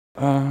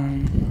Yeah,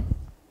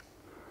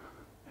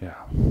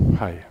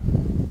 hi.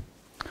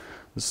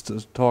 This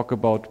is a talk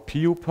about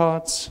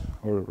piuparts,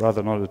 or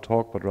rather not a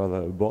talk, but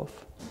rather a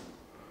BOF.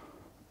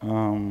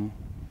 I'll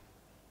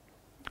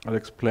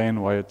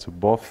explain why it's a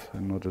BOF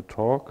and not a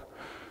talk.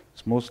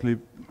 It's mostly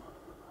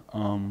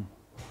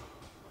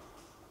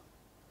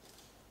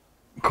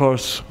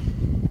because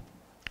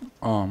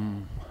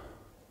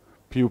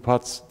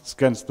piuparts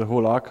scans the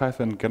whole archive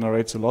and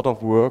generates a lot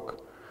of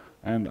work,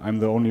 and I'm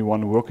the only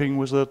one working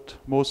with it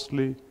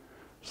mostly.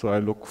 So I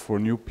look for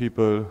new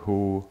people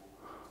who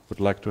would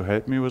like to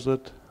help me with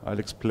it. I'll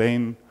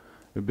explain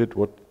a bit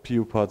what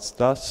piuparts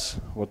does,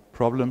 what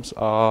problems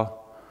are,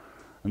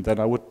 and then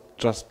I would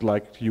just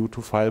like you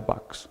to file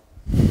bugs.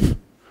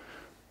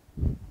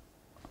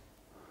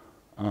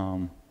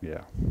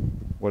 Yeah,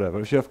 whatever.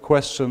 If you have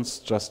questions,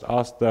 just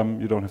ask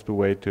them. You don't have to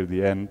wait till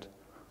the end.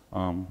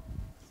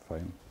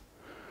 Fine.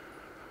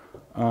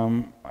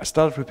 I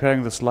started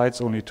preparing the slides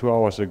only 2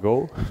 hours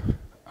ago.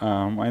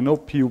 I know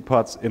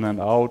piuparts in and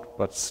out,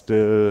 but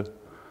still,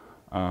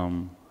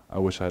 I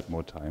wish I had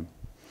more time.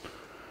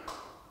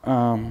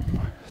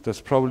 That's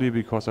probably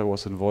because I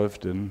was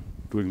involved in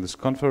doing this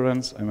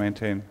conference. I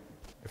maintain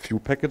a few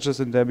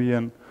packages in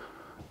Debian,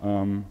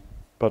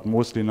 but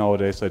mostly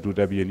nowadays I do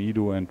Debian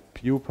edu and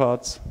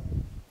piuparts.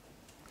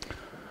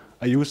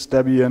 I use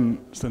Debian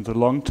since a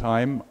long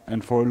time,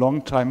 and for a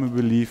long time I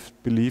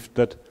believed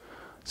that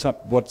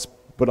what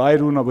I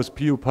do now with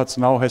piuparts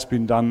now has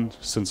been done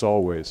since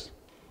always.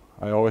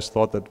 I always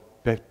thought that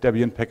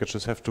Debian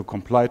packages have to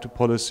comply to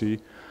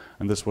policy,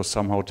 and this was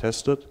somehow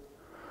tested,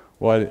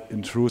 while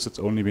in truth it's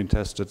only been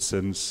tested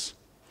since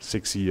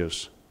 6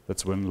 years.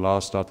 That's when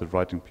Lars started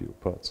writing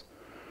piuparts.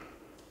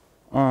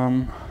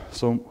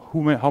 So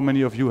how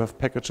many of you have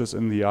packages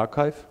in the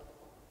archive?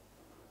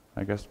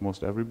 I guess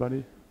most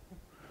everybody.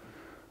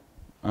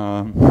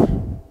 How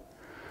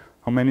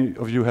many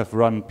of you have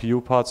run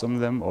piuparts on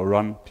them or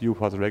run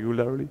piuparts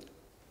regularly?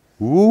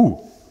 Ooh!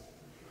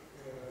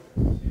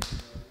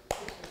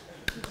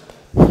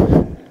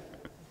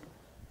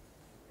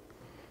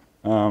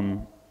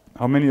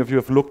 How many of you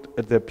have looked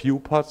at their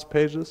piuparts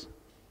pages?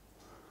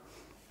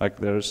 Like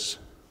there's,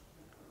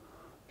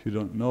 if you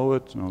don't know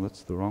it, no,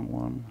 that's the wrong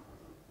one.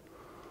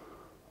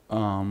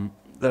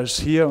 There's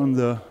here on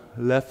the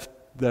left,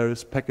 there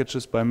is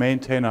packages by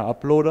maintainer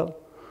uploader,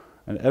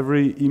 and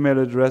every email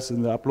address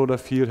in the uploader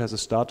field has a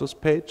status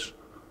page,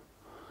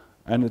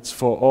 and it's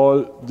for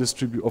all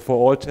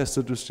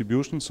tested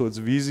distributions. So it's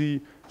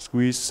VZ,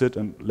 Squeeze, SID,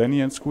 and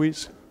Lenny and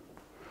Squeeze.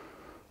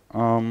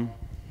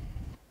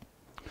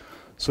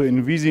 So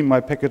in VZ my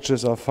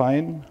packages are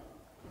fine,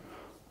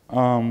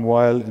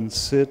 while in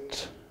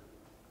SID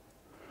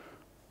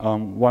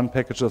one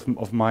package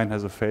of mine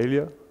has a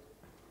failure,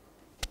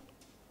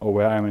 or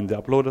where I'm in the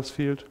uploaders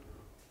field.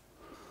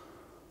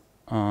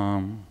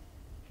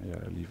 Yeah,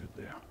 I'll leave it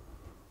there.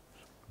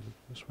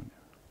 This one,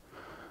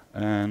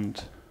 yeah.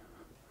 And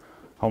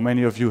how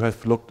many of you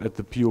have looked at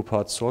the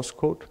piuparts source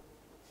code?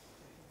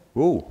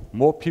 Oh,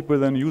 more people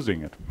than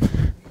using it.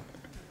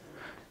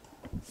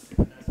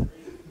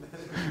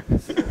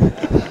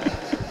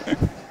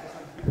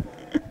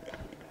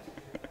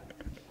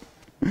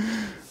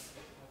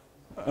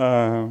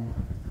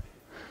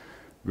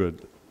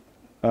 Good.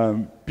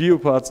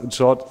 Piuparts, in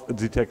short,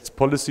 detects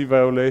policy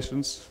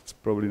violations. It's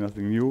probably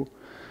nothing new.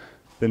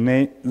 The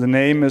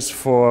name is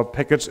for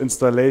package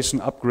installation,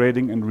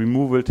 upgrading, and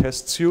removal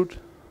test suite.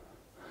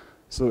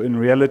 So in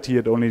reality,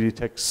 it only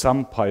detects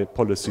some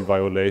policy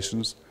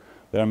violations.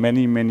 There are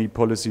many, many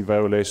policy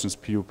violations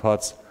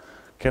piuparts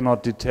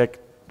cannot detect,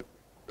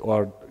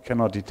 or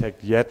cannot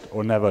detect yet,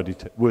 or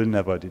will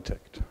never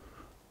detect.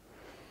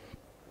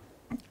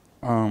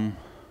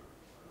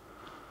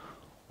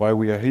 Why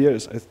we are here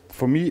is,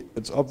 for me,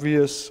 it's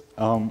obvious.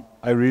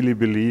 I really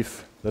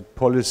believe that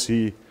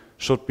policy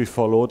should be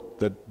followed,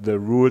 that the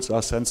rules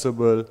are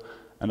sensible,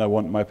 and I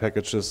want my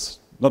packages,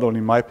 not only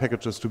my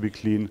packages to be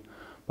clean,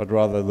 but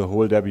rather the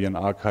whole Debian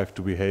archive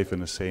to behave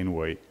in a sane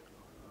way.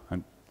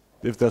 And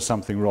if there's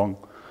something wrong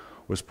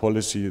with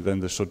policy,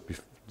 then this should be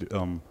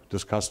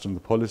discussed in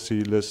the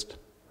policy list,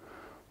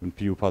 and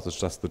piuparts is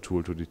just the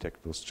tool to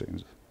detect those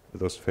changes,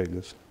 those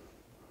failures.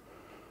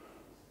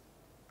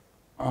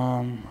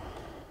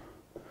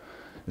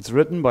 It's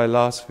written by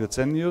Lars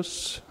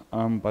Wirzenius,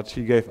 but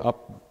he gave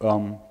up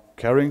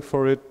caring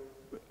for it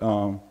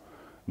in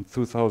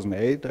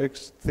 2008, I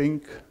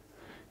think.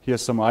 He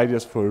has some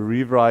ideas for a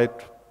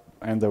rewrite,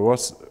 and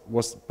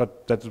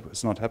but that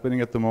is not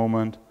happening at the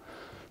moment.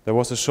 There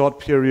was a short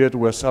period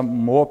where some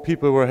more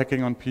people were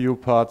hacking on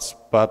piuparts,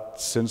 but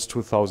since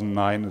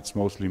 2009 it's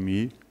mostly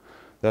me.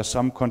 There are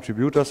some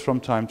contributors from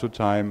time to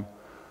time,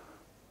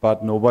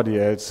 but nobody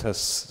else has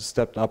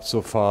stepped up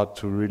so far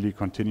to really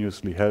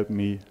continuously help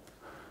me,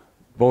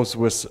 both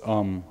with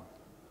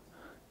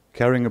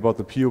caring about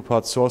the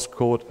piuparts source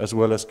code as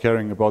well as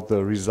caring about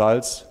the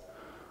results,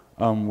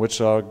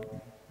 which are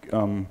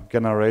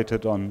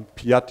generated on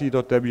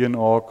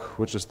piatti.debian.org,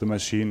 which is the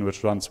machine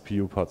which runs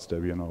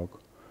piuparts.debian.org.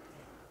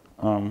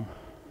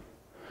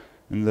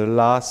 In the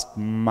last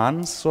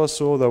month or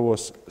so, there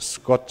was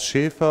Scott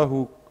Schaefer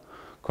who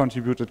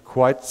contributed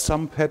quite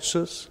some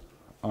patches.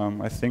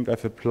 I think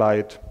I've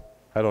applied,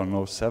 I don't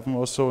know, 7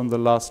 or so in the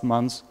last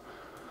month,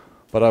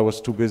 but I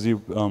was too busy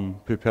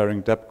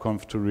preparing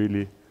DebConf to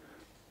really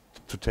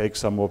take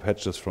some more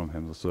patches from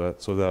him. So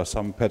there are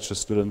some patches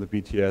still in the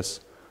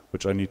BTS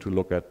which I need to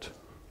look at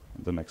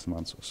in the next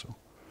month or so.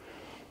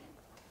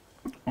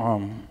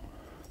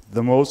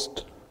 The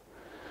most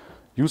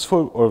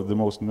useful, or the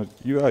most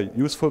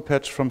useful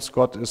patch from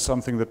Scott is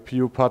something that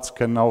piuparts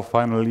can now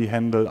finally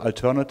handle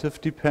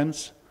alternative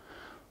depends.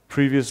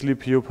 Previously,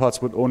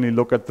 piuparts would only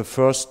look at the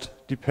first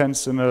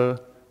depends in a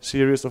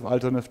series of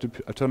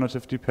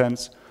alternative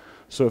depends.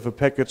 So if a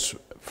package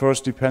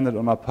first depended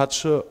on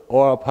Apache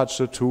or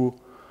Apache 2,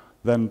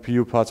 then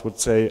piuparts would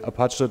say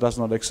Apache does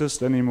not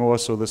exist anymore,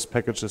 so this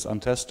package is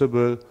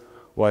untestable,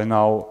 while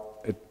now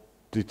it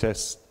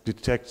detects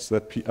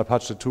that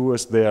Apache 2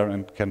 is there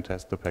and can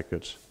test the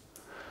package.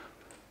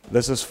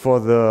 This is for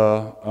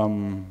the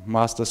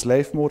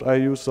master-slave mode I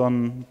use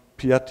on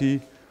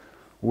PRT,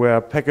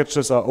 where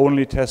packages are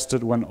only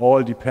tested when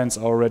all depends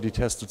are already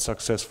tested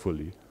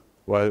successfully.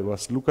 While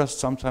what Lucas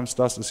sometimes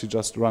does is he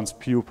just runs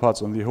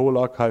piuparts on the whole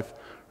archive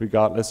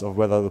regardless of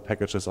whether the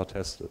packages are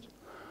tested.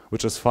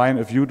 Which is fine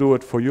if you do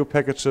it for your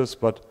packages,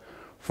 but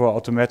for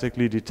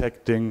automatically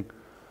detecting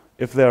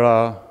if there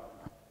are,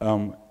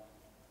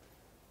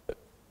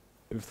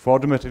 for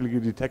automatically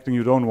detecting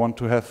you don't want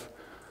to have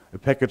a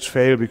package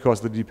fail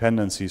because the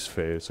dependencies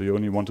fail. So you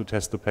only want to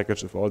test the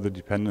package if all the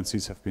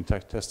dependencies have been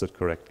tested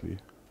correctly.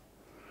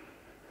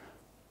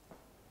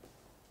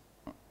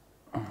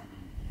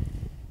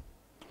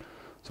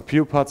 So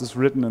piuparts is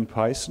written in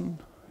Python.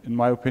 In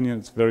my opinion,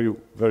 it's very,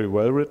 very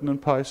well written in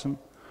Python.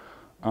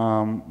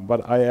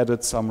 But I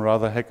added some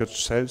rather hackish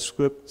shell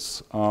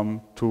scripts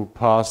to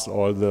parse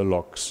all the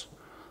logs.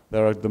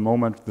 There are at the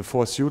moment, the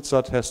 4 suits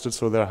are tested,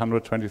 so there are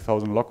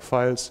 120,000 log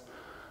files,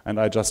 and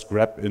I just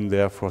grab in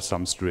there for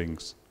some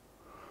strings.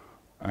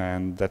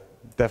 And that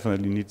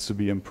definitely needs to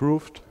be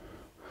improved.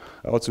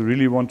 I also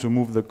really want to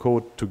move the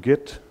code to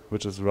Git,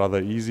 which is rather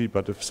easy,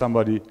 but if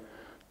somebody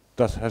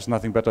has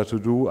nothing better to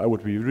do, I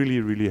would be really,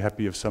 really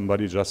happy if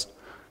somebody just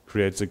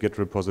creates a Git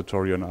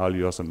repository on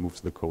Alios and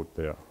moves the code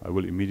there. I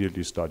will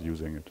immediately start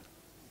using it.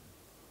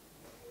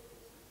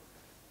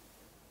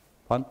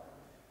 Fun?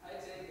 I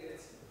take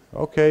it.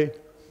 Okay,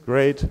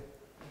 great.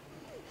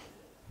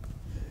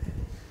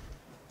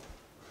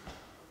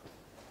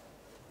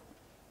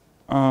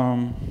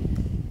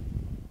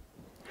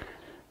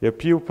 Yeah,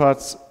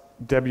 piuparts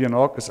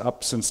Debian.org is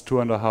up since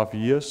 2.5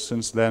 years.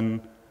 Since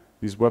then,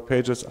 these web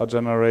pages are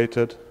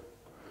generated.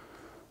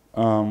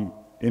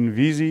 In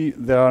VZ,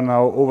 there are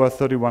now over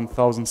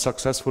 31,000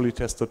 successfully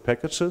tested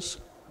packages,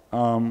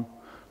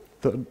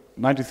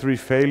 93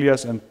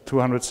 failures, and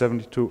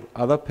 272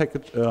 other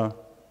package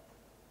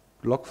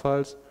log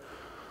files,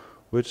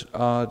 which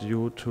are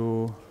due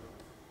to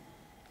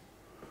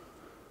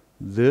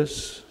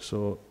this.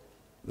 So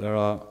there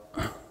are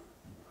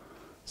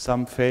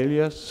some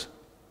failures,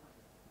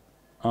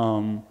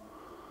 the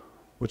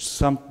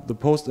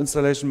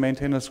post-installation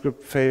maintainer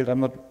script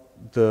failed.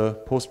 The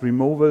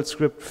post-removal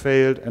script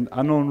failed, and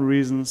unknown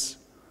reasons,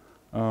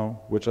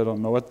 which I don't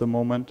know at the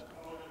moment.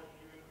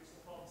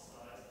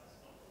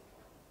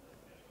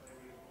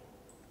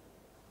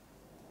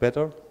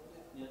 Better?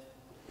 Yes.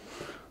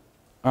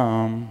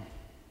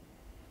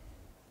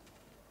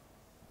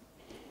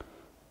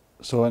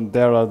 So, and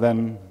there are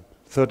then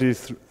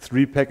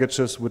 33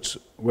 packages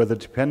where the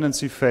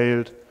dependency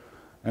failed,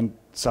 and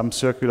some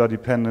circular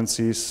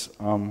dependencies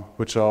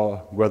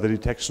where the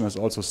detection is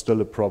also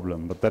still a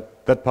problem. But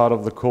that part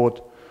of the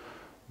code,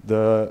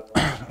 the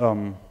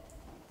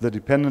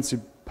dependency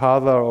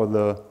parser or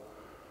the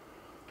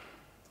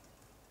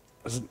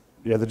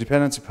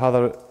dependency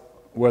parser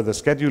where the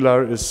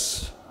scheduler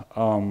is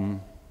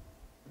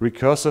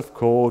recursive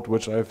code,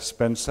 which I've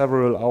spent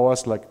several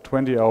hours, like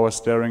 20 hours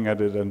staring at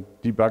it and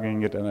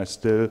debugging it, and I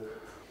still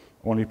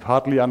only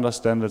partly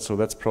understand it, so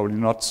that's probably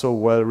not so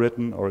well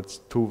written, or it's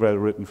too well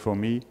written for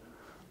me.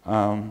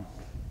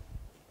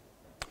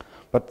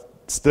 But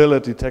still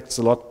it detects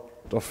a lot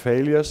of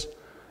failures.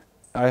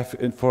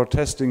 For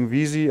testing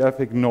VZ, I've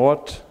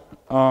ignored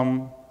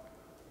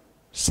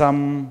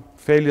some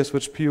failures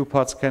which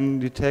piuparts can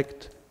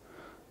detect.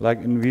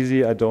 Like in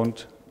VZ, I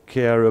don't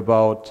care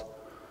about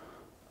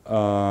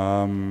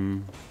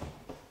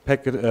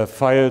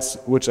files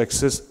which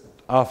exist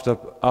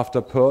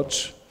after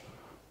purge.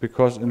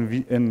 Because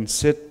in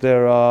SID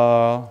there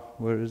are,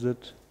 where is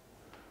it?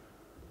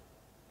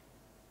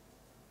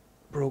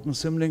 Broken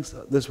symlinks,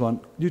 this one.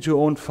 Due to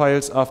owned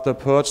files after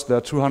purge, there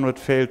are 200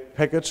 failed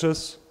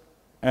packages.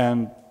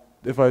 And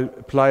if I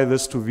apply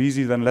this to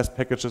VZ, then less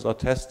packages are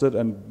tested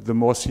and the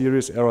more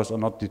serious errors are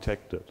not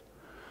detected.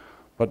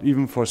 But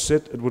even for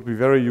SID, it would be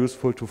very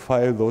useful to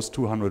file those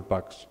 200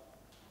 bugs.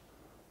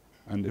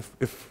 And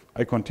if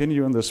I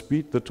continue in the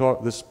speed,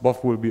 this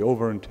BOF will be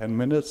over in 10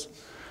 minutes.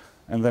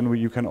 And then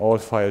you can all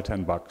file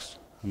 10 bugs.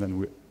 And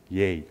then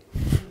yay.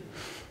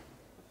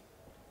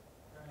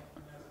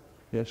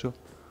 Yeah, sure.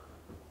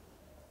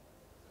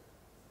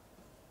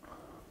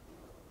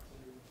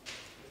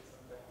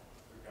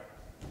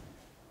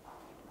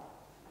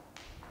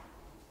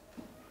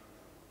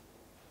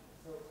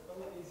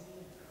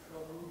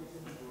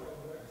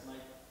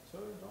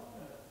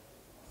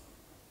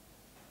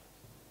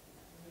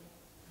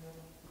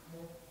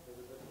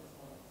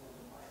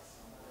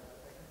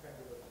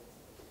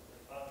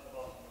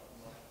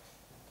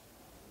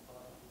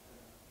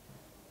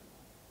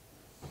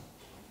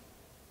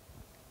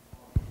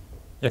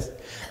 Yes.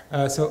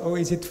 So how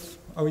is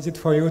it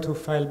for you to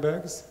file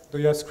bugs? Do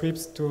you have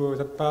scripts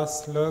that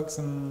pass logs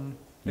and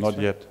Not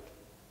yet.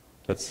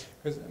 That's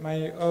because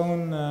my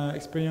own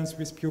experience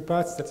with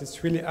piuparts, that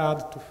it's really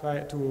hard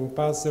to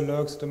pass the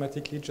logs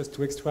automatically just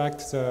to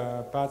extract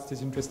the parts that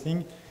is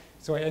interesting.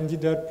 So I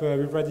ended up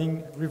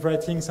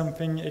rewriting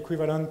something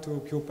equivalent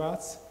to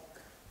piuparts,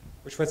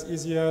 which was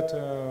easier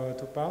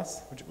to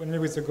pass, which only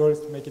with the goal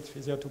to make it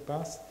easier to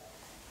pass.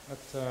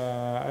 But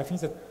I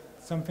think that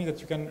something that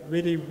you can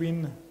really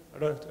win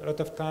a lot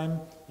of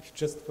time if you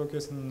just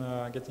focus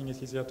on getting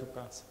it easier to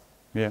pass.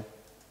 Yeah.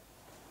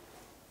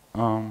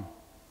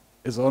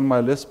 It's on my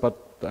list, but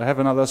I have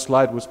another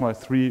slide with my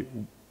 3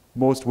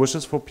 most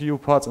wishes for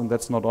piuparts, and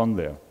that's not on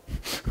there.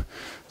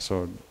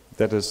 So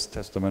that is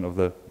testament of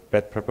the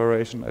bad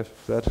preparation I've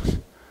said.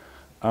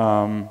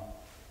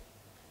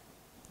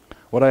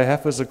 What I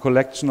have is a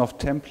collection of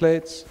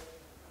templates,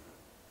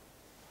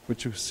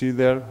 which you see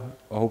there.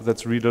 I hope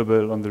that's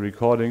readable on the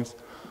recordings,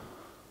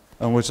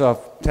 which are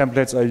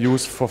templates I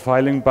use for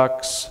filing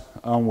bugs,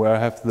 where I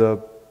have the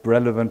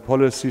relevant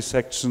policy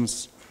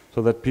sections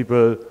so that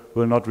people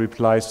will not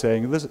reply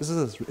saying,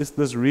 is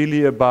this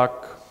really a bug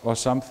or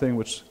something,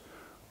 which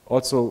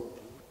also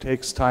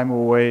takes time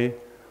away.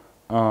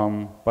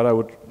 But I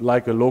would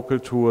like a local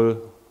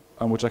tool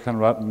which I can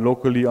run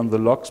locally on the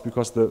logs,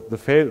 because the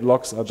failed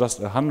logs are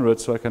just 100,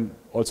 so I can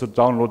also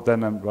download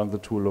them and run the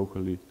tool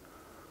locally.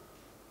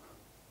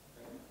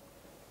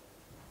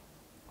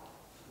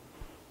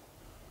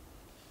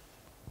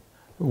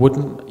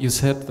 You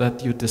said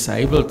that you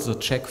disabled the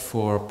check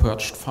for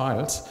purged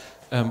files.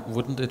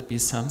 Wouldn't it be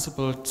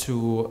sensible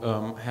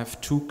to have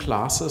 2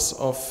 classes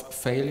of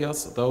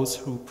failures, those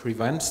who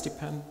prevent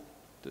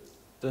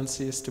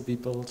dependencies to be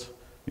built?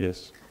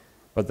 Yes,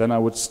 but then I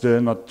would still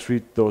not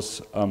treat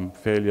those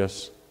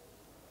failures.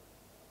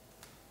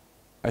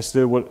 I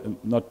still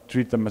would not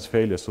treat them as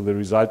failures, so the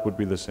result would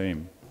be the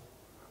same.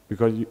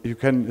 Because you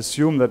can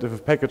assume that if a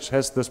package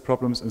has these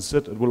problems in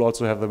SID, it will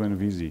also have them in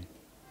VZ.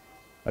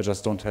 I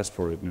just don't test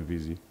for it in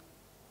VZ.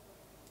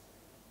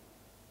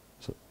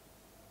 So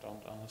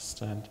don't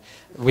understand.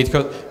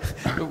 Because,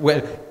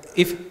 well,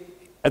 if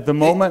at the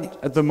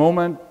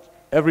moment,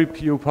 every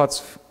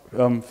piuparts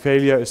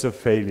failure is a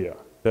failure.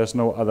 There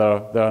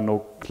are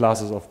no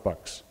classes of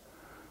bugs.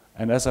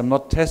 And as I'm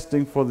not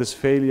testing for these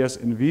failures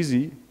in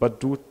VZ, but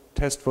do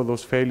test for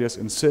those failures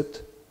in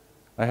SID,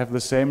 I have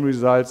the same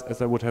results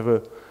as I would have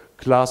a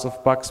class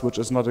of bugs which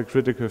is not a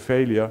critical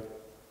failure.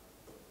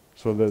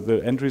 So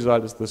the end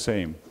result is the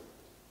same.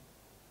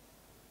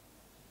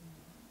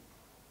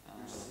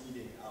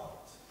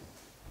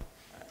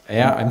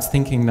 Yeah, I'm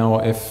thinking now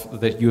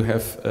that you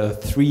have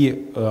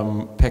 3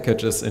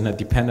 packages in a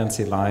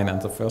dependency line,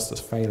 and the first is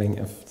failing.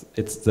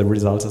 If the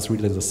result is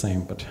really the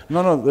same, but no,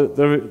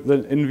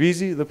 in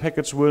VZ the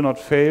package will not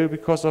fail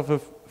because of a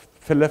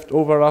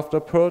leftover after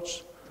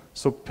purge.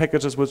 So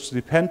packages which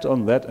depend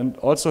on that and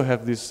also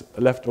have these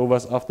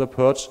leftovers after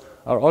purge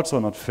are also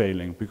not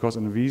failing, because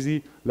in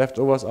VZ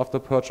leftovers after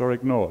purge are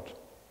ignored.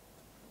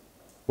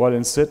 While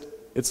in SID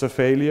it's a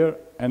failure,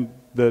 and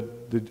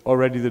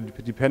already the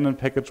dependent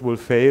package will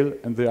fail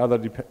and the other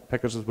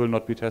packages will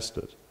not be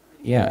tested.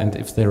 Yeah, and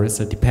if there is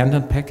a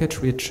dependent package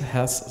which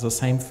has the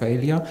same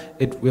failure,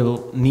 it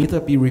will neither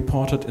be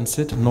reported in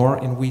SID nor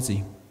in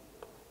VZ.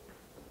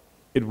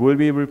 It will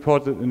be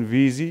reported in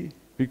VZ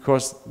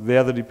because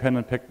there the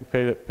dependent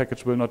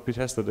package will not be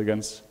tested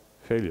against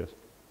failures.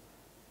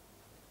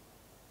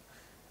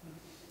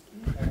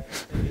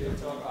 Maybe we'll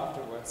talk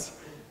afterwards.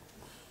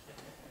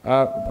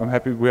 I'm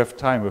happy we have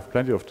time. We have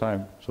plenty of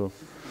time. So.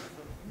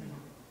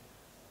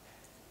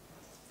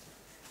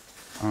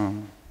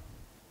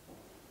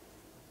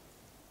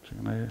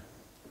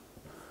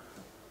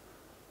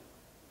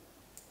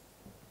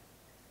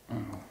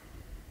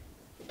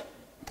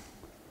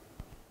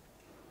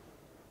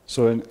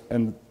 So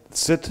and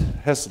SID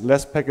has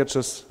less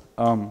packages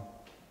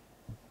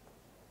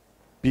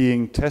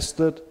being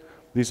tested.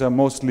 These are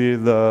mostly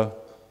the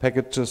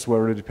packages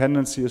where the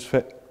dependency is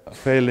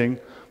failing,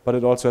 but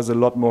it also has a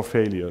lot more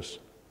failures.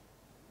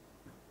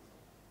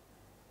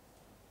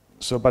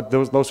 So, but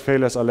those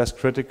failures are less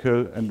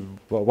critical, and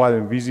while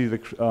in VZ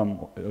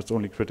it's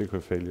only critical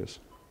failures.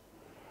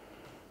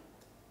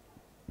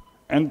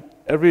 And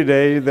every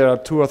day there are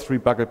 2 or 3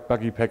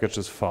 buggy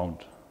packages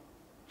found.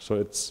 So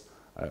it's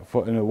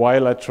in a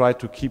while I try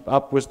to keep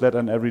up with that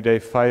and every day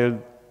file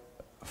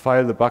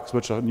the bugs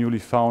which are newly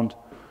found,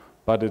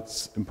 but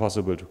it's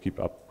impossible to keep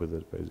up with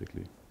it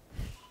basically. Is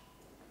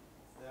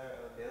there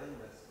a mailing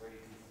list where you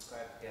can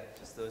subscribe to get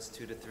just those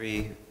 2 to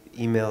 3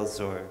 emails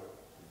or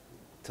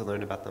to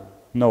learn about them?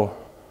 No,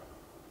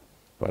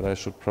 but I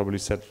should probably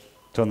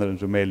turn that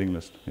into a mailing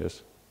list,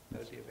 yes.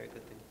 That would be a very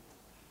good thing.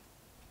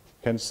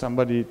 Can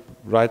somebody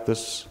write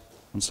this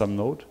on some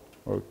note?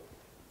 Or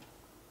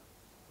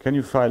can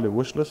you file a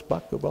wish list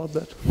bug about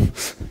that?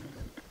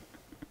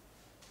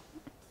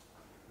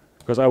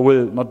 Because I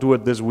will not do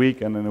it this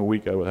week, and in a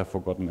week I will have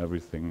forgotten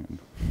everything.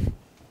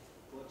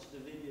 Watch the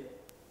video.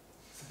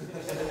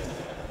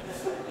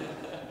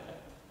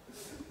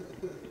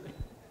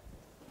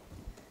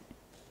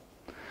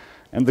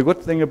 And the good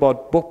thing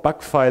about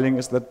bug filing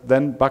is that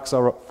then bugs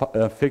are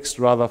fixed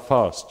rather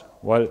fast.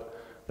 While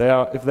they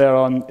are, if they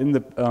are in the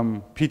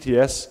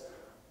PTS,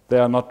 they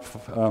are not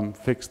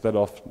fixed that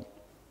often.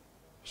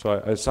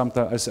 So I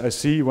sometimes I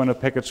see when a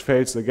package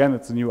fails again,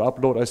 it's a new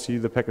upload, I see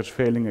the package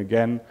failing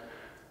again,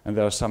 and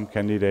there are some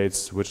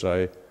candidates which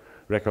I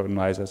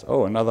recognize as,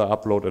 oh, another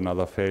upload,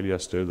 another failure,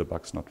 still the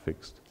bug's not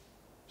fixed.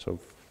 So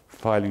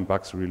filing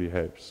bugs really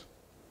helps.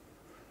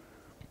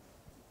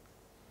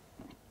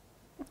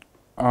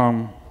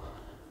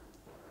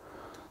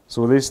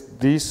 So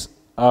these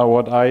are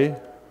what I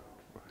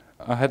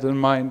had in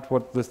mind,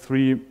 what the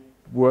three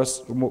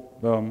worst,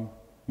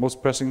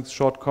 most pressing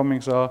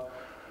shortcomings are.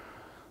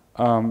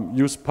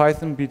 Use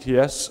Python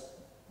BTS.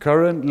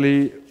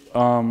 Currently,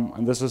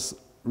 and this is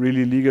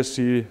really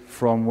legacy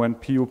from when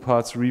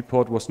piuparts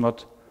report was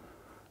not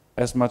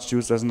as much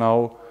used as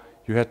now,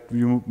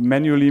 you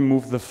manually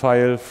move the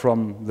file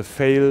from the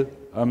fail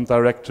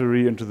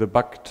directory into the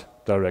bugged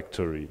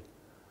directory,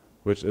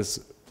 which is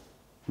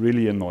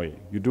really annoying.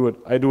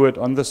 I do it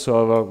on the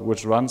server,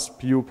 which runs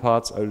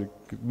piuparts. I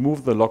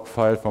move the log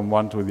file from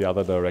one to the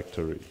other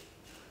directory,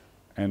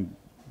 and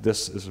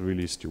this is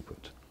really stupid.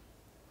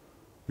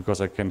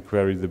 Because I can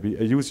query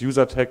I use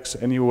user tags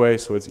anyway,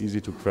 so it's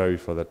easy to query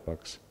for that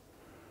bugs.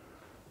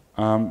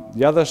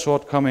 The other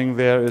shortcoming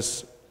there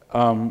is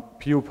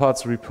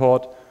piuparts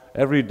report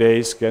every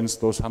day scans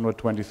those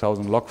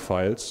 120,000 log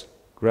files,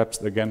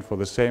 grabs again for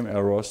the same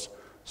errors,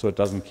 so it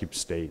doesn't keep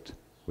state,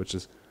 which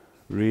is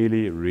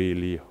really,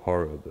 really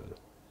horrible.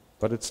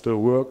 But it still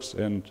works,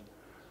 and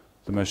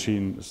the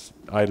machine is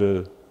idle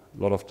a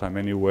lot of time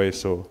anyway,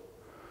 so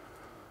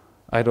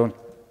I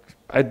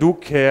do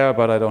care,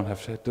 but I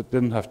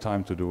didn't have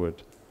time to do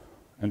it.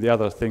 And the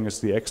other thing is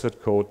the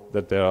exit code,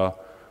 that there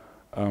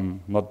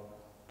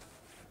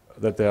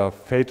are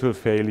fatal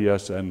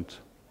failures and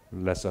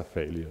lesser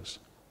failures.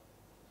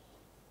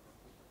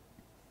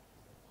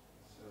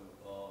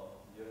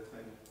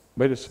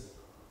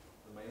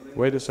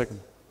 Wait a second.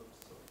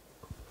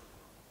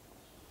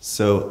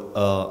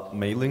 So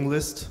mailing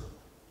list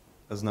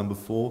as number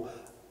 4,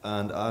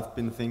 and I've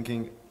been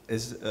thinking,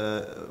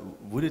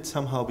 would it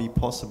somehow be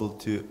possible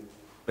to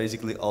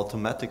basically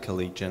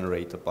automatically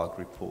generate a bug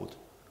report?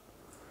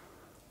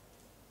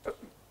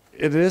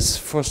 It is,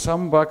 for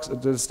some bugs,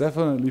 it is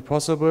definitely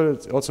possible.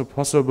 It's also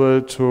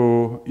possible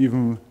to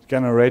even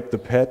generate the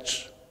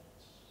patch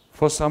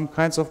for some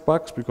kinds of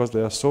bugs, because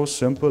they are so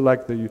simple,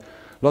 like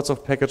lots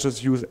of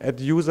packages use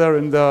adduser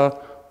in the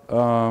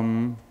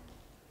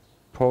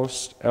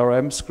post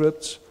RM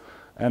scripts,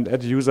 and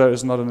adduser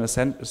is not an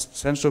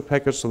essential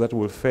package, so that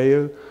will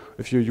fail.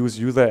 If you use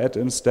user add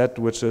instead,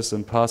 which is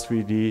in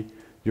parsvd,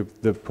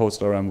 the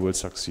post RM will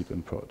succeed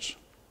in purge.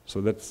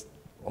 So that's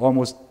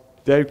almost,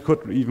 they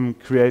could even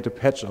create a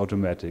patch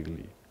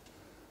automatically.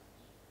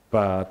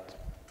 But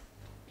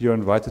you're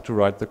invited to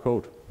write the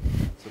code.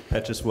 So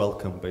patches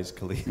welcome,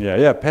 basically.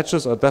 Yeah,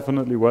 patches are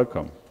definitely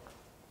welcome.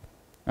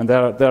 And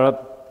there are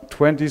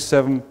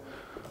 27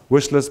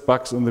 wishlist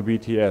bugs in the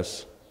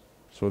BTS.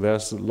 So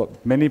there's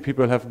many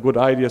people have good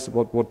ideas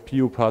about what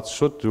piuparts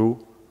should do,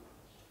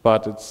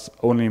 but it's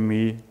only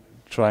me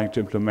trying to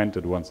implement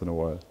it once in a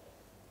while.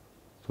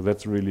 So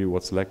that's really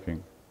what's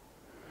lacking.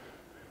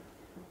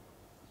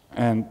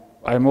 And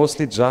I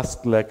mostly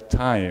just lack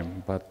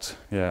time, but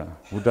yeah,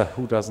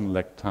 who doesn't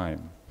lack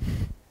time?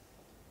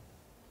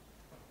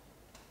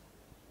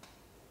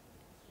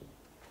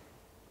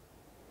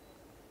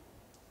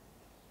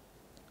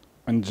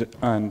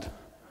 And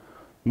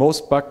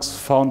most bugs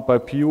found by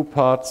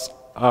piuparts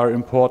are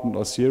important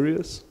or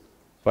serious,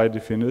 by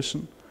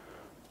definition.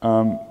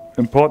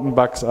 Important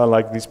bugs are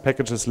like these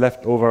packages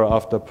left over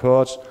after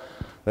purge.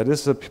 That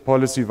is a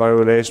policy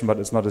violation, but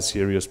it's not a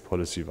serious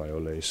policy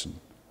violation.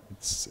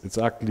 It's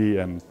ugly,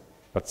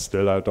 but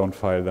still I don't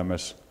file them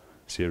as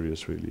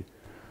serious, really.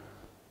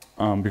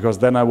 Because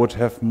then I would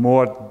have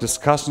more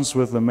discussions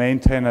with the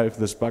maintainer if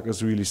this bug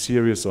is really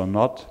serious or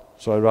not.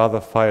 So I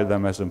rather file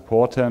them as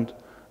important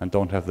and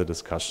don't have the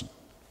discussion.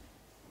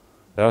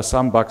 There are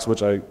some bugs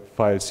which I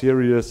file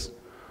serious,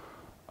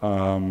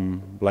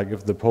 like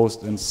if the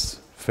post-ins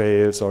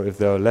fails, or if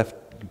there are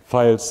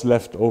files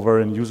left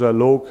over in user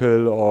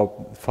local, or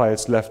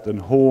files left in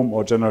home,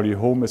 or generally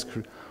home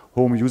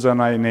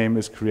username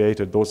is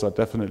created. Those are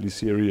definitely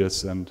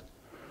serious, and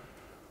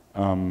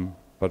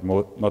but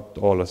not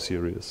all are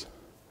serious.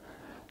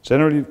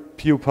 Generally,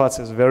 piuparts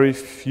has very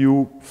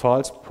few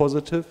false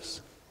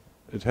positives.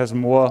 It has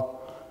more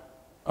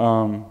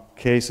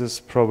cases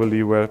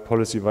probably where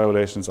policy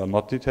violations are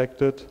not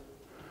detected.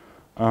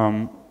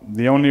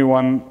 The only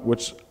one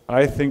which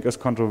I think is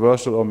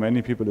controversial, or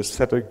many people, is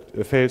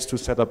fails to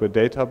set up a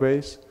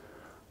database,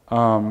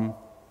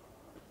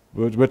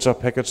 which are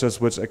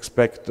packages which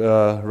expect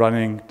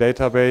running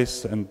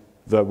database, and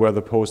where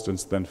the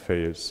post-ins then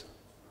fails.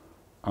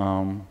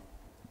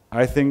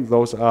 I think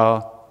those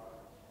are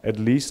at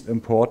least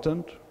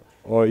important,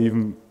 or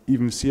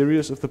even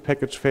serious if the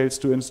package fails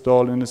to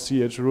install in a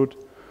chroot.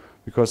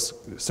 because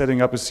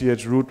setting up a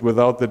CH root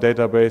without the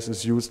database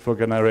is used for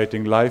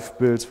generating live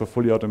builds for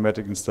fully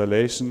automatic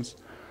installations,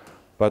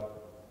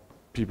 but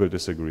people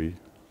disagree.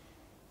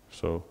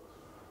 So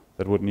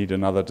that would need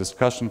another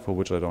discussion for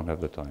which I don't have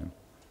the time.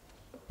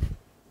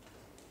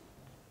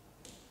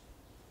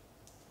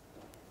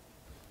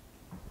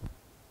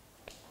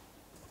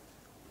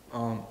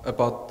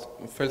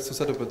 About fails to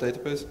set up a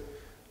database.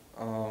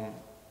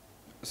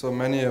 So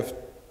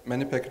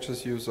many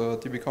packages use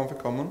DebConf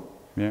common.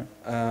 Yeah.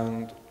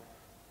 And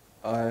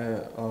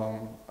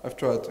I've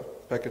tried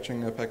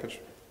packaging a package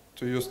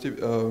to use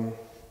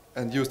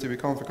and use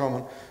DebConf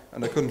common,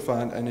 and I couldn't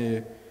find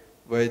any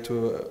way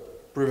to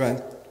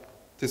prevent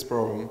this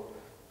problem.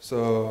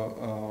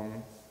 So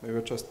maybe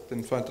I just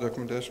didn't find the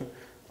documentation,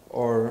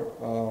 or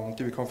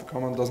DebConf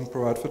common doesn't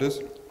provide for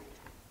this.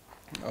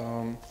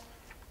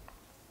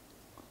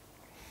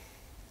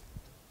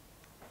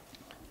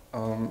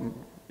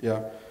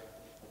 Yeah,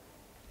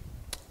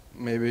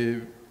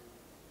 maybe.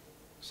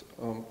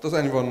 Does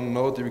anyone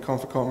know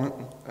DebConf common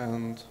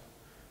and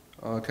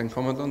can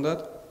comment on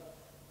that?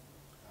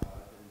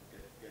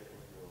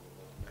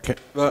 Okay.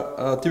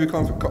 Well,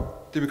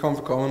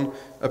 DebConf common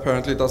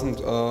apparently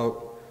doesn't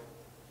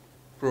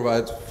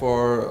provide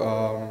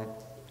for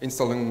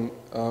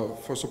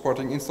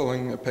supporting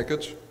installing a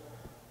package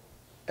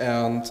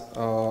and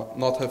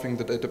not having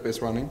the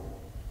database running.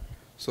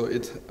 So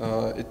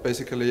it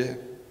basically,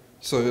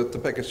 so the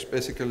package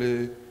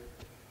basically,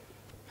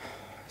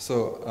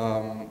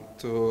 so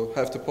to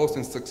have the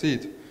posting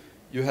succeed,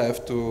 you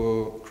have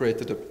to create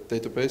the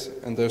database,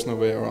 and there's no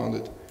way around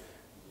it.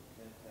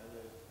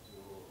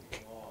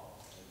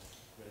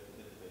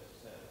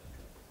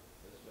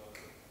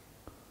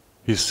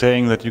 He's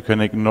saying that you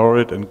can ignore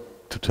it and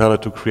to tell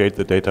it to create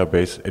the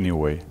database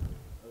anyway.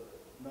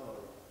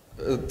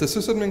 The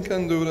sysadmin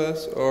can do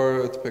this,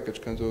 or the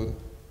package can do it.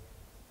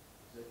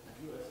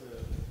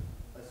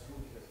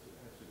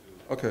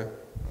 Okay.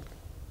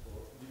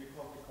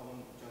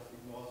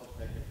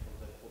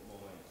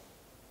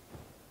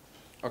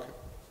 Okay.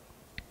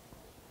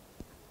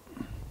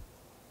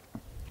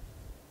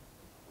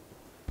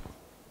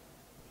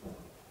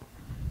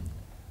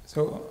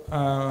 So,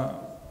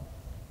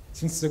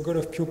 since the goal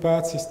of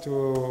piuparts is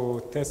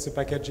to test the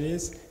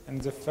packages,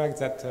 and the fact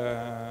that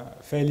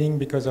failing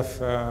because of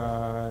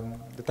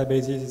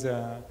databases is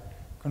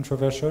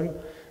controversial,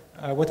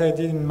 what I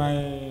did in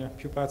my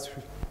piuparts,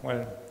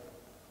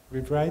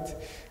 rewrite,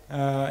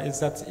 is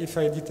that if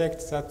I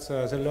detect that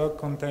the log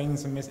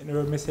contains an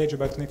error message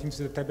about connecting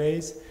to the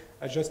database,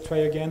 I just try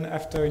again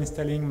after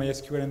installing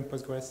MySQL and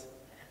Postgres.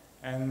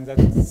 And that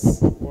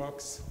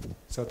works,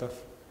 sort of.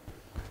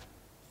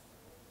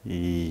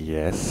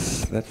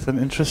 Yes, that's an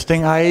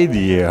interesting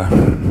idea.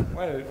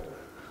 Well,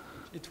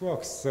 it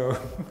works, so.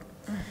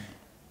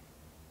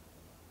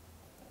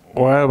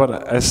 Well,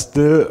 but I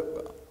still,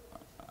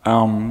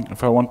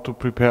 if I want to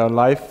prepare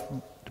live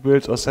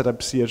builds or set up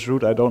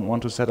chroot, I don't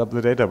want to set up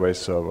the database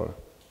server.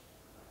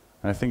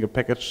 I think a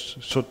package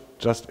should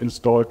just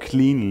install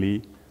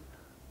cleanly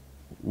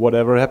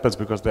whatever happens,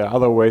 because there are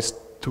other ways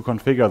to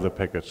configure the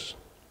package.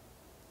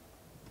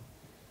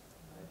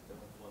 I don't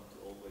want to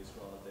always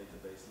run a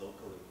database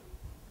locally.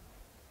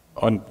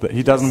 And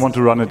he doesn't want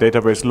to run a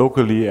database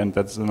locally, and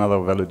that's another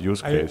valid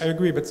use case. I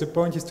agree, but the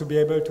point is to be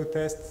able to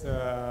test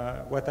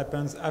what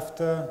happens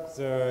after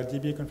the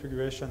DB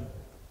configuration.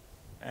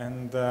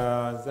 And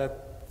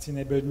that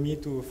enabled me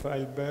to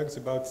file bugs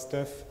about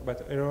stuff,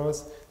 about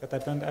errors that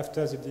happened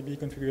after the DB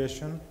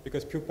configuration,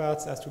 because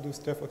piuparts has to do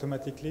stuff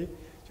automatically.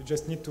 You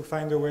just need to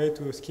find a way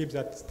to skip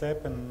that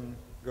step and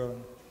go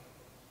on.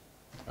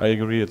 I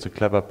agree, it's a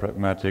clever,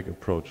 pragmatic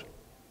approach.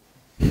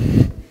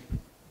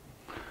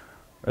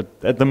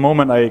 At the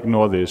moment, I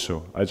ignore the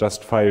issue. I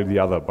just file the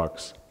other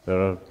bugs.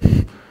 There are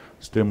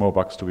still more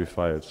bugs to be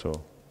filed, so.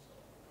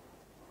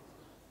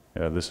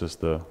 Yeah, this is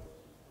the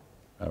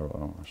error.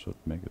 I should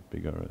make it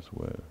bigger as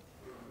well.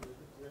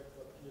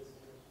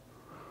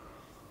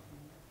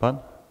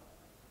 Pardon?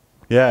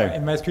 Yeah.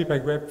 In my script, I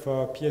grabbed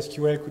for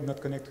PSQL could not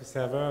connect to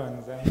server,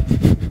 and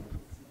then.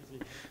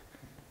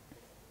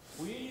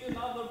 We need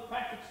another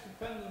package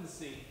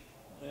dependency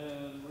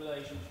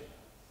relationship.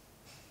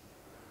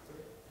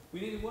 We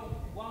need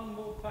one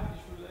more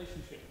package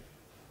relationship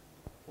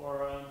for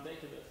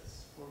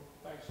databases, for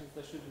packages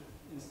that should be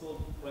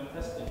installed when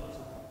testing or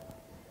something.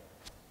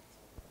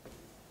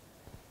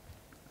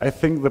 I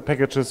think the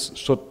packages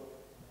should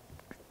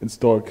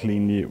install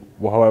cleanly,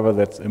 however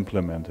that's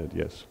implemented,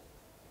 yes.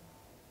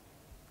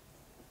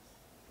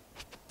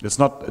 It's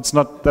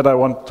not that I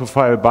want to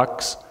file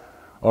bugs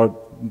or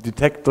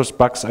detect those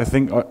bugs. I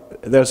think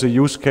there's a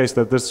use case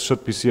that this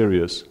should be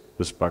serious,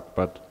 this bug,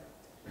 but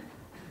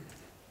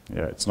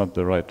yeah, it's not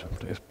the right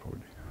place probably.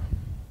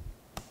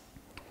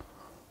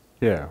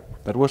 Yeah,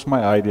 that was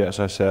my idea, as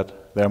I said.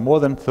 There are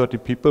more than 30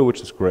 people, which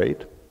is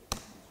great.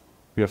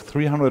 We have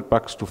 300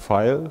 bugs to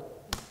file,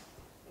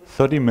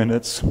 30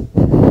 minutes.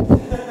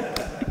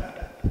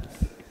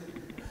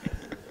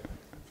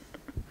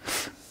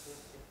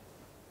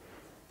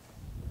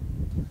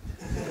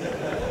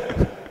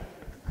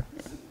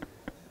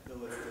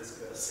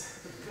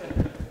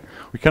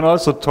 can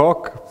also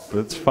talk,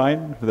 that's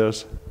fine,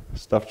 there's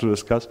stuff to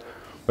discuss.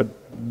 But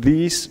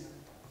these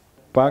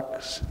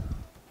bugs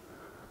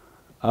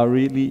are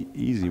really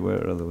easy.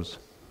 Where are those?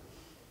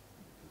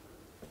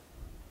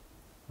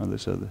 Oh,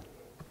 these are the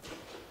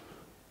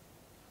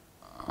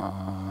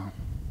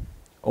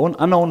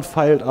unknown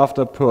filed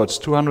after purge,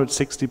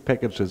 260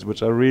 packages,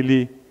 which are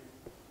really.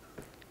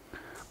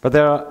 But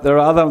there are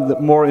other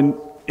more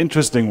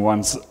interesting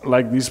ones,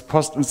 like these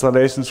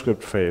post-installation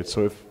script fails.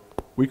 So if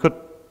we could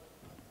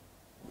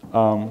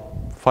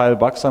file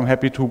bugs, I'm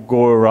happy to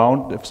go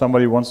around if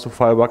somebody wants to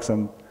file bugs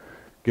and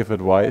give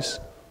advice.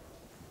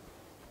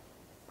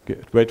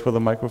 Wait for the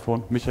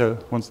microphone. Michael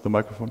wants the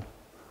microphone.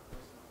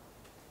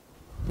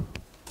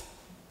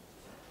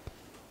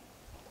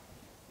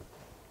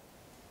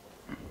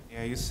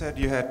 Yeah, you said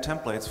you had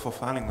templates for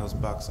filing those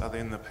bugs. Are they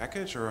in the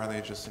package or are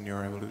they just in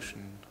your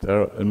evolution?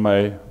 They're in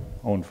my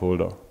own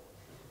folder.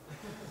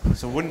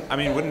 So wouldn't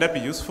that be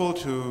useful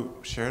to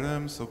share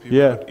them so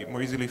people could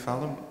more easily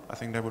file them? I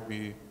think that would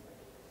be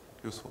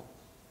useful.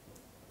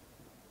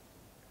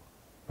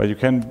 But you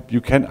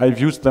can. I've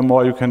used them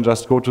more. You can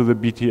just go to the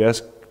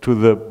BTS to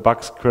the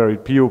bugs query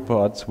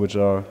piuparts, which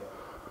are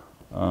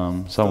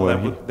somewhere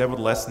here. That would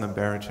lessen the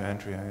barrier to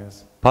entry, I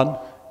guess. Pardon?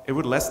 It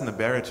would lessen the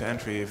barrier to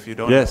entry if you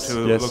don't have to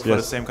look for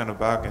the same kind of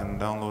bug and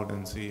download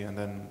and see, and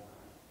then.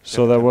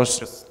 So there was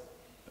just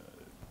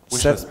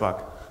wishlist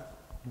bug.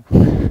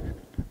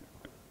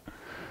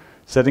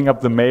 Setting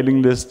up the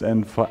mailing list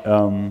and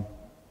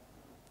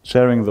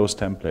sharing those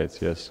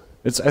templates. Yes,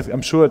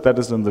 I'm sure that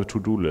is in the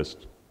to-do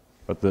list,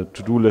 but the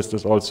to-do list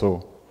is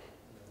also,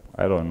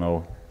 I don't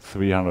know,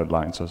 300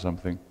 lines or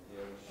something. Yeah,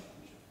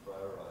 we should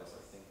prioritize.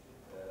 I think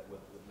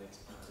what makes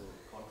people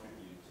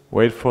contribute.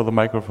 Wait for the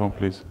microphone,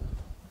 please.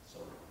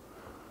 Sorry.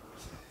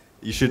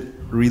 You should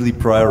really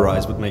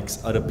prioritize what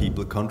makes other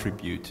people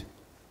contribute.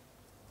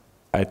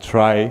 I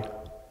try.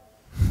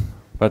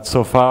 But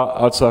so far,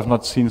 also, I've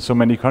not seen so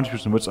many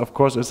contributions, which of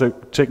course is a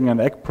chicken and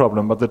egg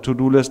problem, but the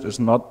to-do list is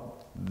not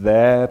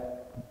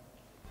that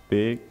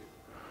big.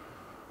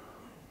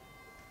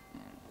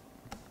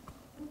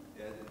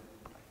 Yeah,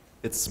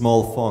 it's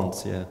small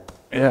fonts, yeah.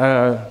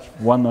 Yeah,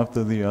 one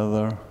after the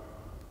other.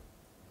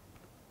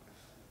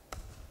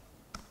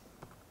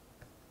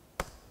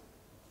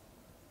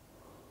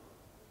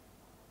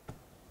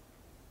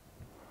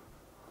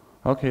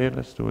 Okay,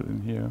 let's do it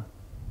in here.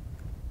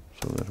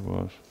 So that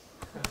was.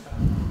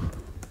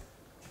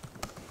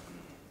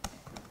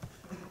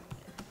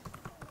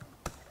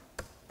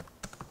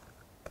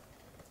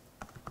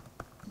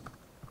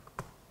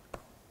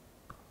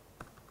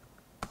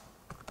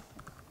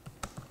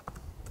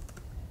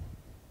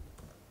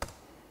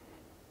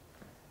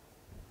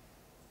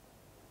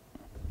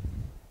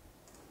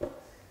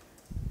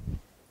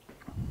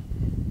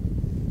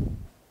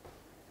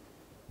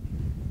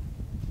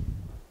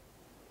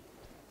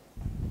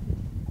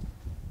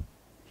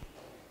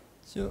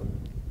 So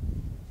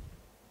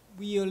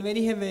we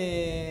already have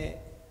a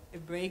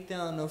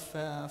breakdown of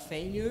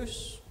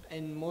failures,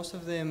 and most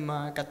of them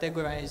are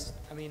categorized,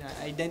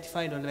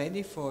 identified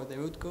already for the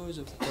root cause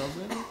of the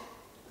problem.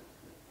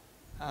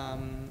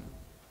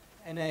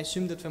 And I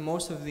assume that for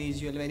most of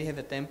these you already have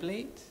a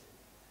template.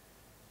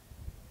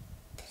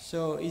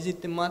 So is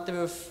it a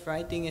matter of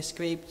writing a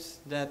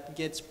script that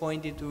gets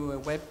pointed to a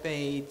web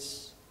page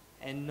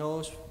and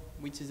knows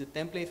which is the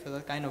template for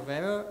that kind of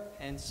error,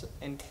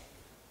 and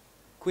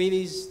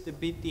queries the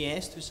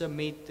BTS to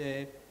submit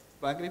the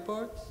bug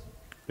report?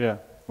 Yeah,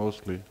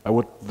 mostly. I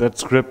would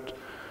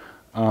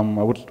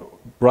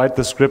write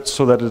the script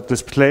so that it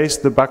displays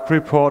the bug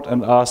report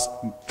and ask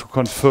to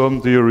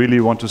confirm, do you really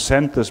want to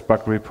send this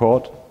bug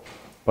report?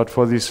 But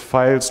for these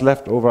files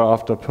left over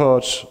after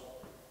purge,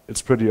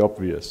 it's pretty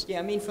obvious.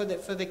 Yeah, for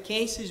the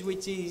cases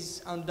which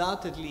is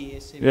undoubtedly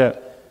a similar.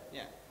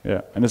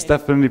 Yeah, and it's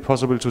definitely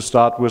possible to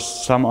start with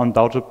some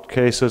undoubted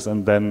cases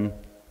and then.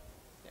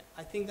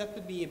 I think that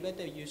would be a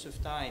better use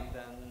of time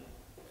than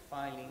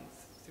filing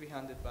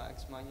 300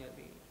 bugs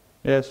manually.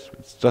 Yes,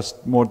 it's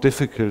just more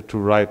difficult to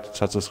write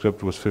such a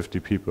script with 50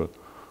 people.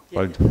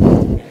 Yeah.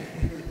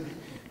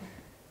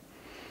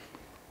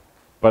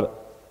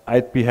 But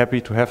I'd be happy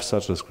to have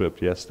such a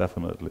script, yes,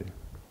 definitely.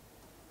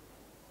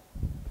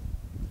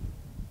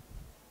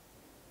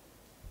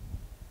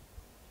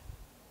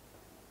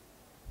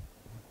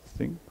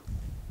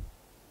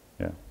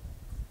 Yeah.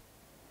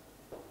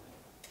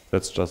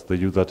 That's just the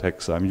user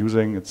tags I'm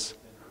using. It's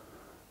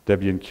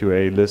Debian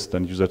QA list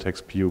and user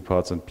tags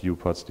piuparts and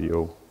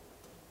piuparts.do,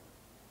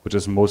 which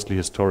is mostly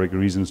historic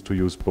reasons to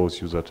use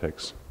both user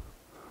tags.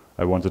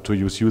 I wanted to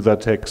use user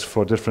tags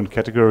for different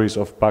categories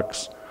of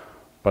bugs,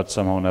 but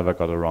somehow never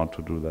got around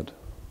to do that.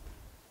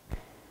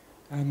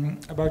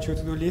 About your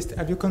to-do list,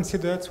 have you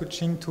considered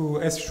switching to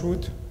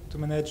sroot to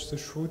manage the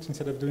sroot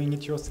instead of doing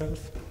it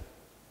yourself?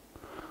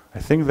 I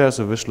think there's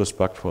a wishlist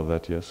bug for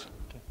that, yes.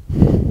 Okay.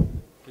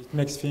 It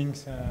makes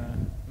things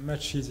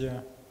much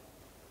easier.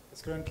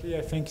 Because currently,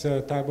 I think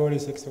the table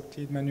is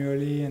extracted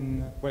manually,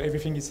 and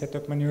everything is set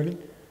up manually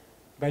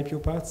by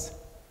piuparts.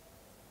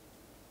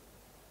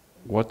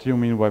 What do you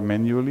mean by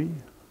manually?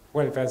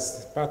 Well,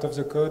 that's part of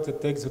the code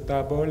that takes the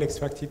tarball,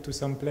 extracts it to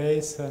some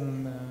place,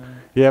 and...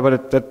 Yeah,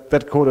 but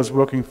that code is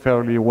working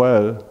fairly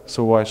well,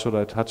 so why should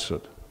I touch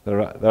it?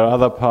 There are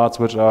other parts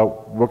which are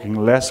working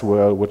less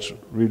well, which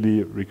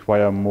really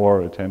require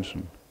more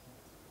attention.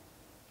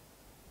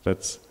 There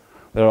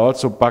are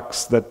also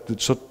bugs that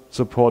should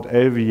support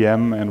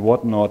LVM and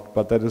whatnot,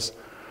 but that is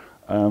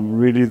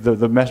really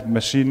the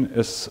machine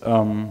is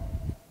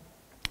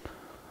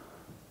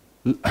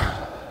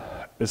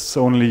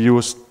only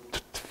used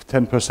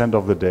 10%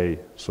 of the day,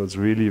 so it's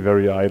really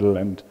very idle,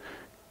 and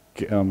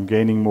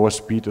gaining more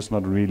speed is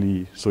not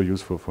really so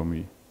useful for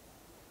me.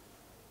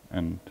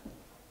 And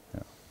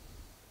yeah.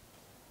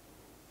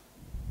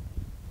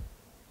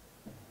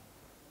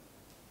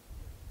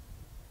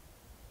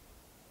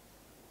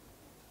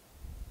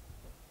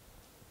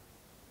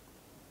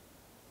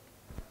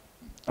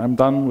 I'm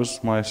done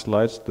with my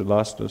slides. The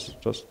last is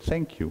just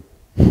thank you.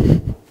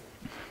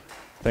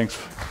 Thanks.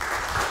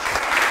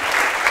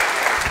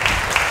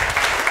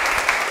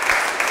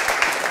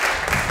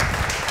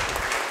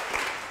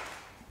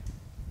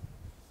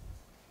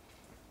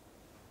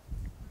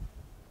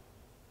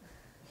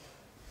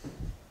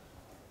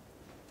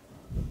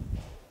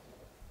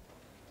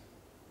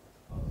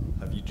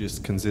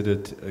 Just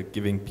considered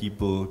giving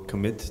people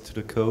commit to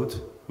the code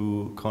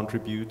who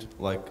contribute,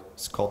 like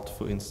Scott,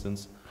 for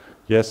instance?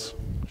 Yes,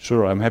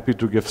 sure. I'm happy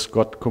to give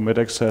Scott commit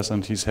access,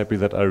 and he's happy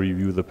that I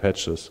review the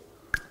patches.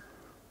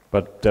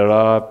 But there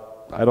are,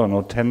 I don't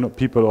know, 10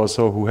 people or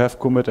so who have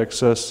commit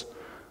access.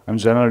 I'm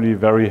generally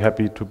very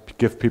happy to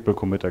give people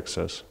commit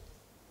access.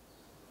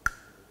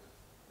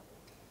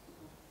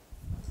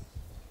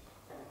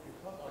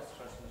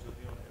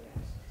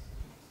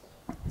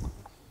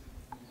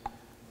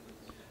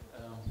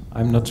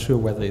 I'm not sure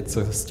whether it's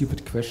a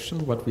stupid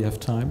question, but we have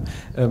time.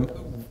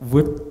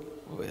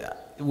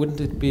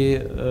 Wouldn't it be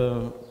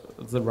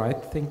the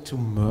right thing to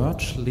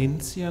merge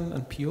Lintian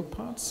and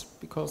piuparts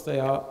because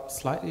they are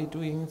slightly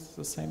doing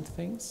the same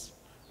things?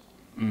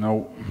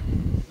 No.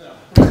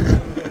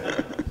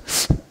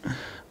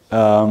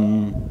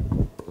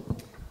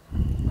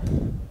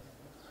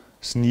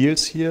 Is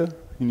Niels here?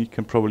 He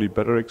can probably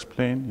better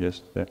explain.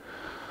 Yes. There.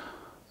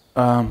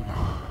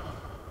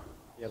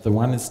 Yeah, the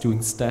one is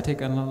doing static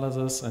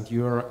analysis, and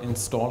you're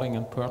installing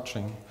and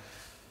purging.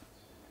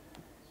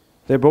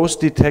 They both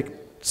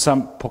detect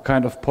some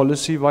kind of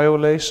policy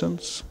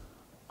violations,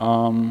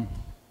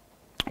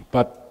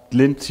 but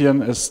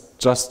Lintian is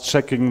just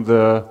checking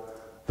the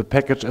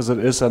package as it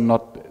is and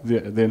not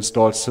the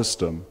installed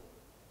system.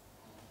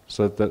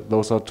 So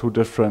those are two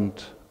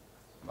different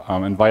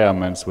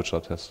environments which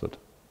are tested.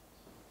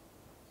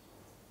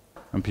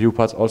 And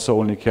piuparts also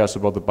only cares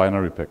about the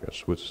binary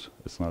package, which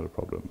is not a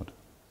problem. But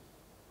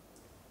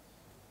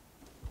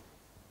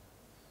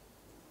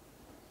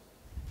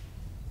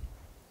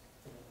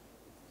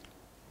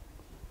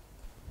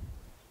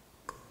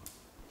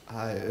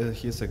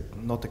here's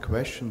not a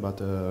question, but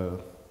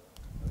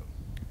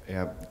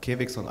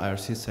Kevix on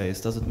IRC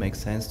says, does it make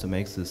sense to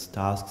make this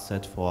task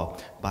set for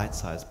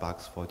bite-sized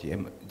bugs for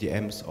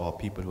DMs or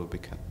people who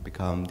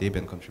become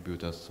Debian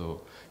contributors,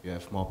 so you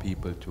have more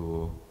people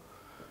to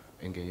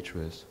engage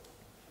with?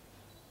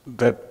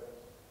 That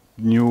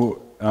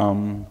new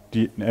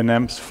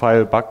NMs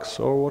file bugs,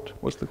 or what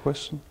was the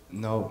question?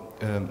 No,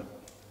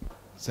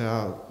 there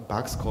are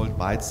bugs called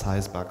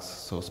bite-sized bugs,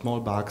 so small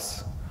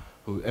bugs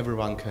who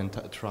everyone can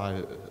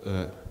try,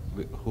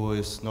 who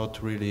is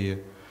not really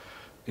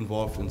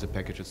involved in the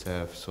package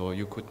itself. So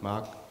you could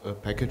mark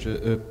bugs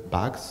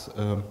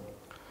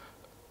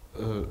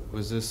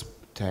with this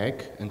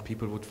tag, and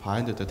people would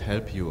find it and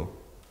help you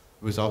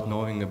without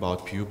knowing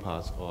about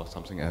piuparts or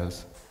something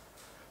else.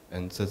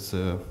 And that's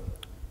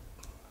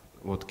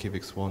what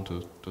Kivix want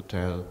to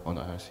tell on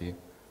IRC.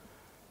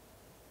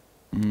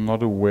 I'm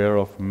not aware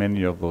of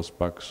many of those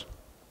bugs.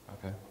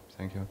 Okay,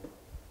 thank you.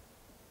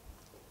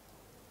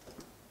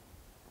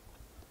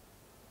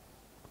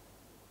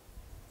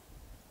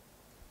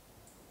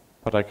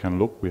 But I can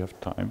look, we have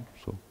time,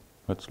 so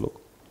let's look.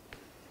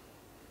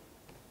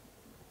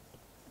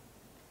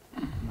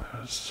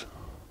 Yes.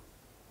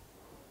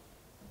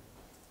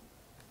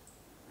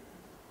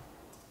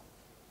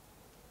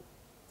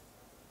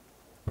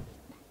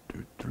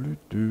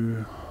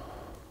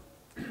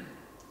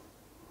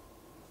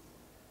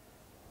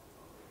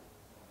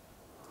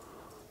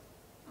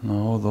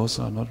 No, those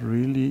are not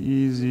really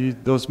easy.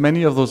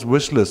 Many of those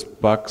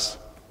wishlist bugs.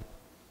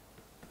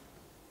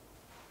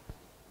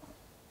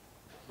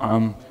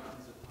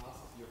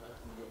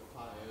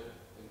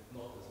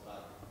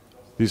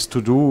 These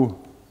to do.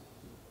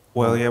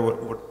 Well, yeah.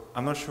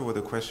 I'm not sure what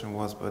the question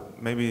was,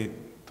 but maybe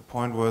the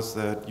point was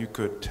that you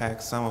could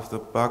tag some of the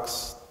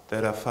bugs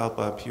that are filed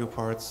by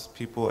piuparts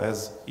people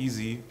as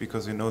easy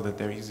because you know that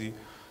they're easy,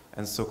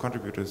 and so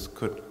contributors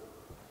could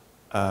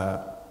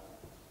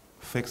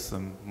fix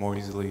them more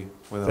easily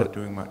without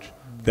doing much.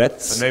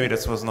 But maybe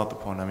that was not the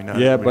point. I mean,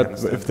 yeah,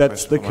 but if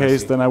that's the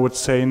case, then I would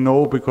say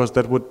no, because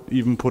that would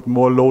even put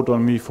more load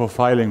on me for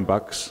filing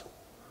bugs,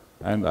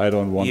 and I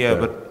don't want that. Yeah,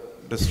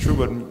 but that's true.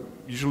 But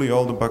usually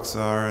all the bugs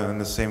are in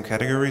the same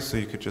category, so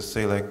you could just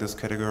say like this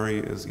category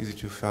is easy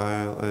to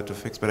to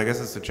fix. But I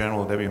guess it's a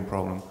general Debian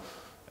problem,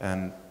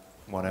 and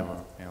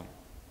whatever. Yeah.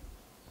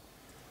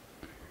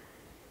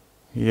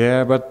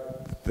 Yeah,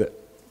 but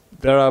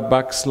there are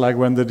bugs like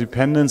when the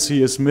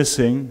dependency is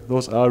missing.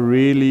 Those are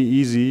really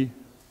easy,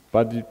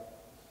 but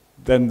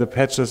then the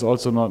patch is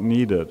also not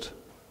needed,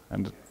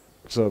 and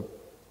so.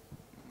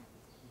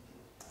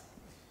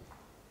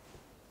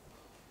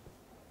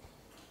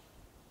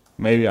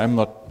 Maybe I'm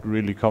not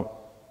really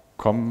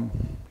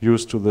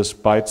used to this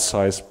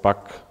bite-sized bug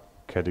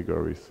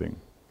category thing.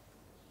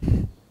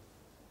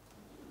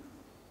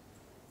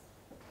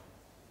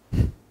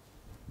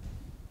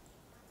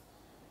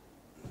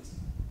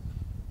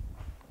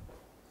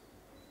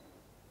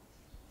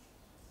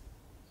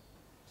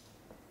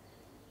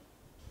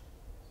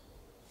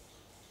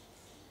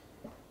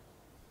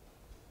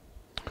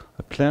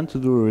 I planned to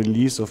do a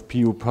release of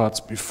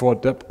piuparts before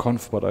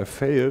DebConf, but I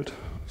failed,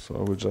 so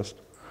I will just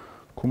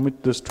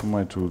commit this to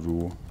my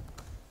to-do.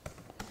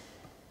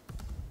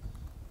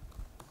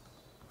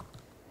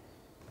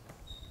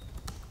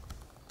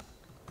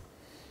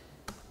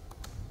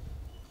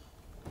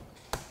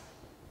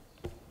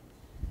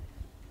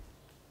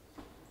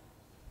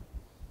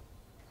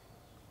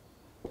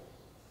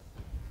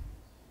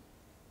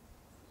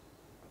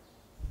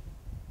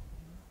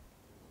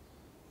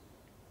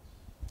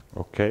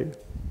 Okay.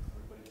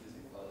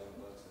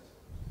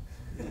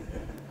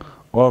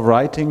 Or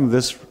writing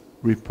this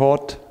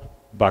report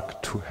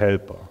bug to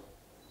helper.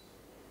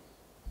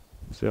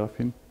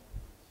 Serafin?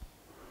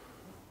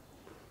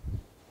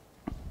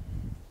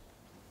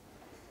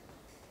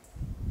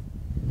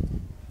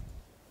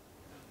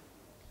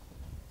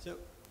 So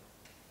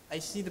I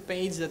see the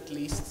page that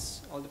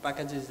lists all the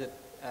packages that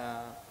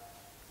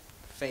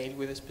fail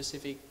with a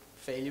specific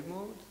failure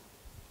mode,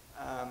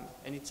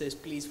 and it says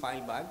please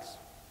file bugs.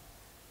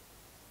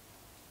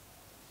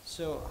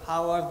 So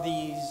how are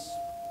these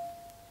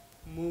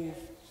moved?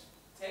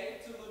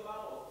 Take to the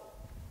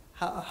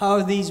mouth. How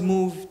are these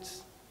moved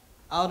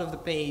out of the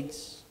page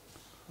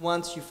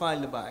once you file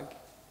the bug?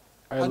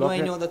 How do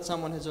I know that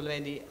someone has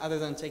already, other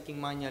than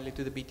checking manually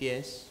to the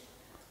BTS?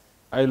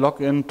 I log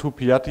into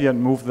Piatti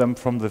and move them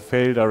from the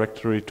fail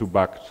directory to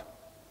bugged,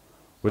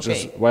 which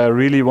is why I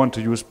really want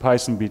to use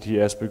Python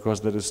BTS,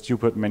 because that is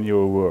stupid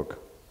manual work.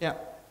 Yeah.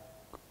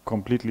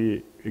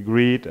 Completely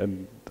agreed,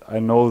 and I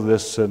know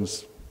this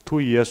since 2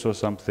 years or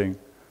something.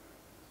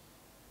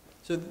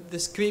 So the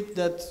script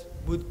that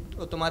would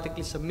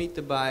automatically submit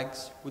the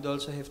bugs would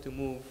also have to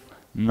move?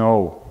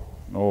 No,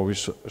 we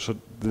should.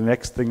 The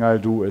next thing I'll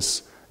do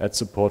is add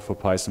support for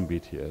Python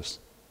BTS.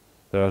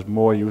 There are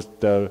more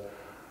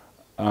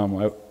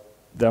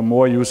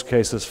use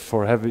cases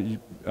for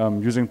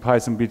using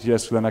Python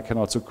BTS. Then I can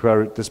also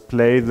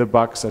display the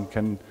bugs and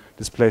can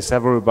display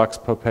several bugs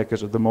per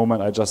package. At the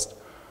moment, I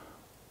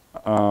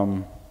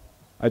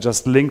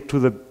just link to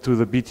the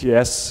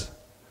BTS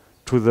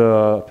to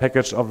the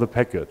package of the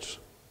package,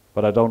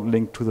 but I don't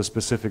link to the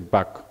specific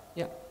bug.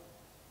 Yeah.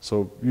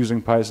 So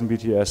using Python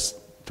BTS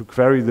to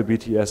query the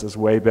BTS is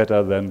way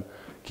better than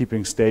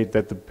keeping state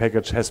that the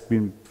package has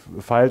been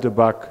filed a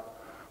bug,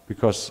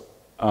 because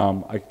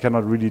I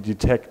cannot really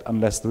detect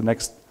unless the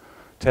next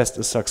test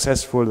is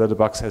successful that the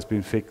bug has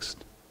been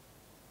fixed.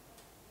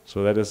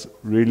 So that is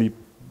really,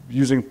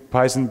 using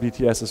Python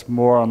BTS is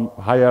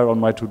higher on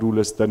my to-do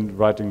list than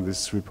writing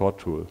this report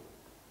tool.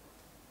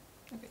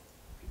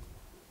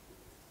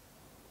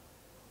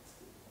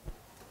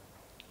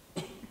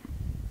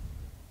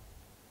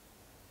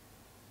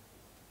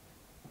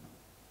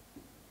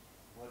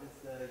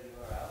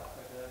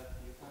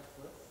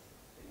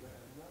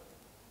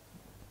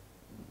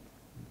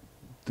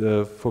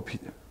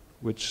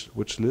 Which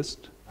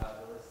list? The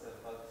list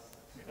of bugs.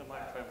 The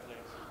Minecraft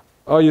links.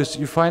 Oh,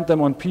 you find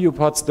them on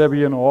piuparts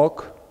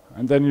DebConf,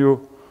 and then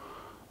you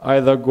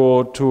either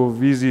go to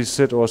VZ,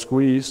 sit, or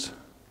squeeze,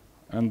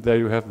 and there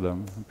you have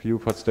them.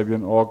 piuparts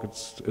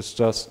DebConf, it's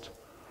just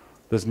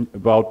this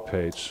about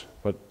page,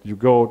 but you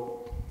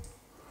go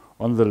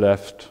on the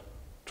left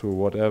to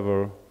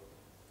whatever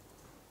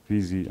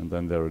VZ, and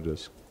then there it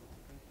is.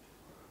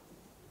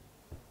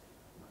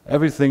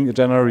 Everything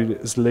generally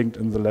is linked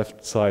in the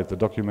left side, the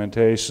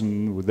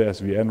documentation with the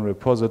SVN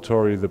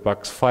repository, the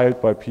bugs filed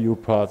by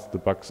piuparts, the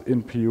bugs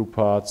in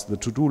piuparts, the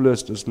to-do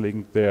list is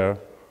linked there,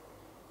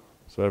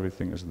 so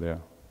everything is there.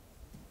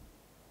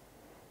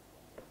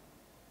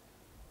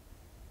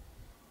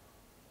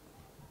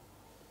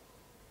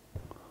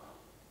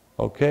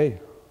 Okay,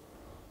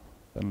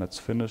 then let's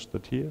finish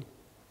that here.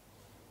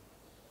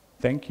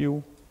 Thank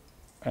you,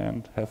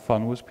 and have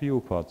fun with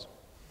piuparts.